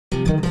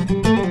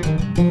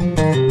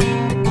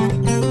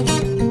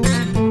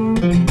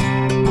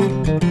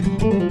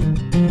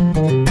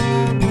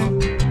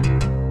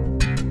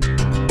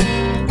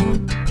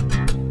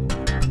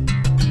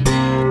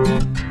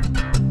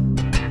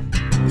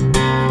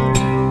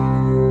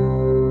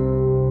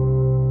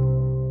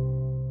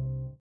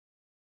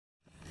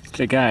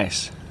Okay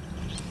guys,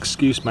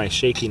 excuse my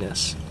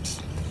shakiness.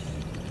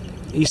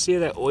 You see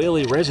that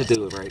oily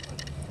residue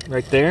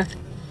right there?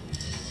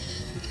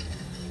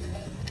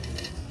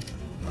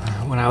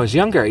 When I was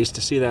younger, I used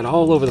to see that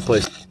all over the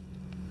place.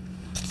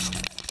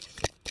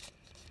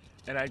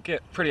 And I'd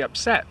get pretty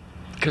upset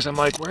because I'm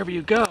like, wherever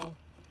you go,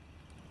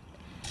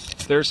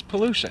 there's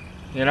pollution.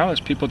 You know,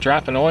 there's people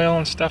dropping oil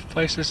and stuff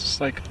places.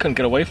 It's like I couldn't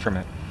get away from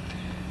it.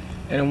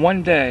 And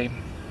one day,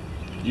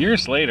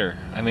 years later,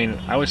 I mean,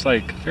 I was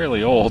like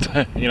fairly old,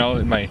 you know,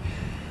 in my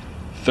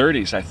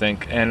 30s, I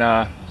think, and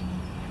I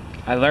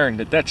learned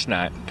that that's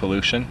not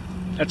pollution.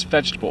 That's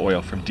vegetable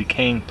oil from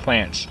decaying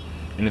plants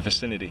in the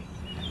vicinity.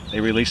 They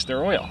release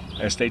their oil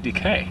as they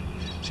decay.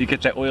 So you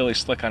get that oily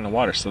slick on the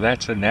water. So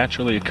that's a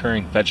naturally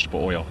occurring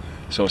vegetable oil.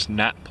 So it's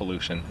not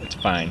pollution, it's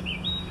fine.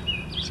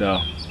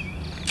 So,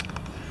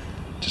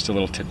 just a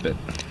little tidbit.